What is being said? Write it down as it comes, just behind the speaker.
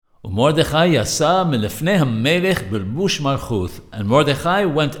Mordekhai yasa milefnei hamelech bilbush malchuth, and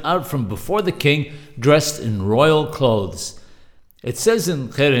Mordekhai went out from before the king dressed in royal clothes. It says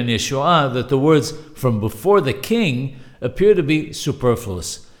in Keren Yeshua that the words "from before the king" appear to be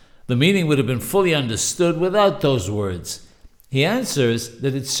superfluous. The meaning would have been fully understood without those words. He answers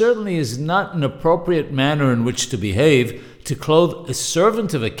that it certainly is not an appropriate manner in which to behave to clothe a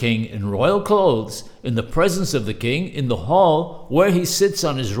servant of a king in royal clothes in the presence of the king in the hall where he sits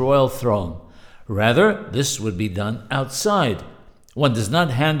on his royal throne. Rather, this would be done outside. One does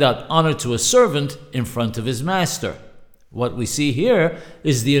not hand out honor to a servant in front of his master. What we see here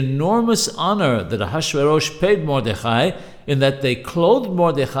is the enormous honor that Ahasuerus paid Mordekhai in that they clothed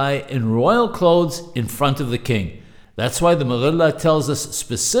Mordekhai in royal clothes in front of the king. That's why the Megillah tells us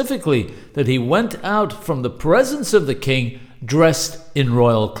specifically that he went out from the presence of the king dressed in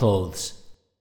royal clothes.